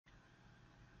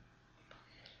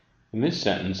In this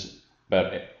sentence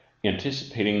about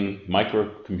anticipating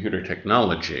microcomputer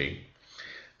technology,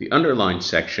 the underlined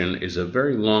section is a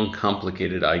very long,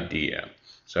 complicated idea.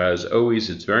 So as always,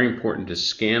 it's very important to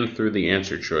scan through the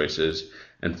answer choices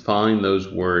and find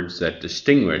those words that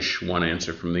distinguish one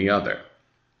answer from the other.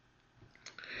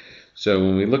 So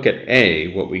when we look at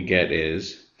A, what we get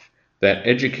is that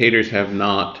educators have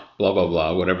not, blah, blah,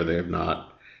 blah, whatever they have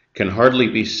not, can hardly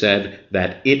be said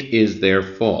that it is their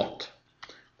fault.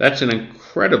 That's an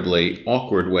incredibly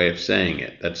awkward way of saying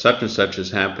it. That such and such has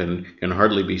happened can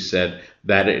hardly be said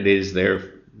that it is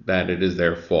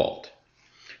their fault.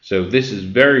 So this is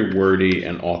very wordy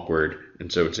and awkward,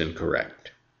 and so it's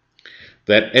incorrect.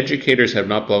 That educators have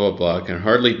not blah blah blah can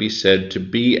hardly be said to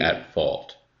be at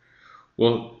fault.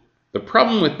 Well, the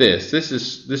problem with this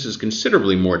is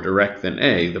considerably more direct than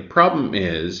A. The problem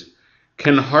is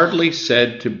can hardly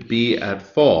said to be at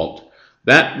fault.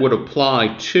 That would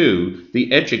apply to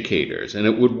the educators, and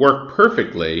it would work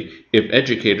perfectly if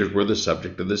educators were the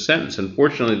subject of the sentence.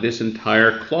 Unfortunately, this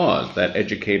entire clause, that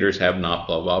educators have not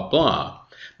blah, blah, blah,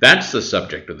 that's the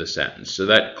subject of the sentence. So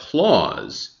that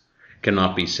clause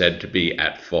cannot be said to be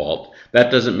at fault.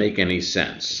 That doesn't make any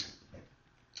sense.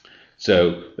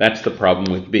 So that's the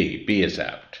problem with B. B is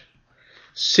out.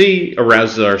 C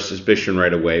arouses our suspicion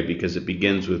right away because it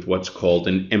begins with what's called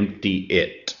an empty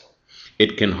it.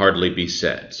 It can hardly be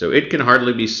said. So it can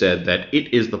hardly be said that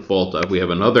it is the fault of, we have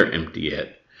another empty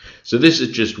it. So this is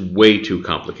just way too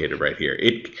complicated right here.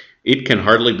 It can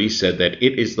hardly be said that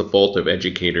it is the fault of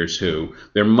educators who.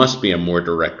 There must be a more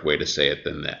direct way to say it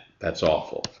than that. That's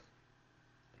awful.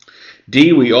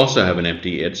 D, we also have an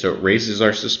empty it, so it raises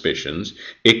our suspicions.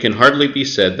 It can hardly be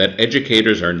said that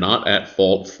educators are not at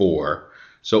fault for.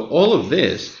 So all of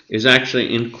this is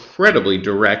actually incredibly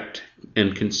direct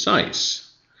and concise.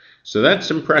 So that's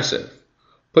impressive.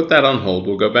 Put that on hold.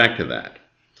 We'll go back to that.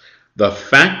 The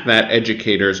fact that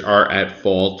educators are at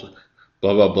fault,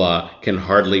 blah, blah, blah, can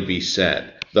hardly be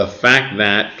said. The fact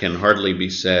that can hardly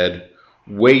be said,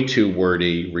 way too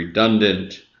wordy,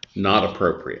 redundant, not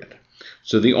appropriate.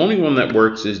 So the only one that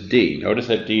works is D. Notice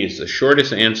that D is the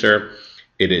shortest answer.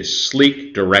 It is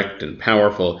sleek, direct, and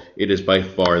powerful. It is by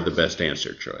far the best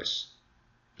answer choice.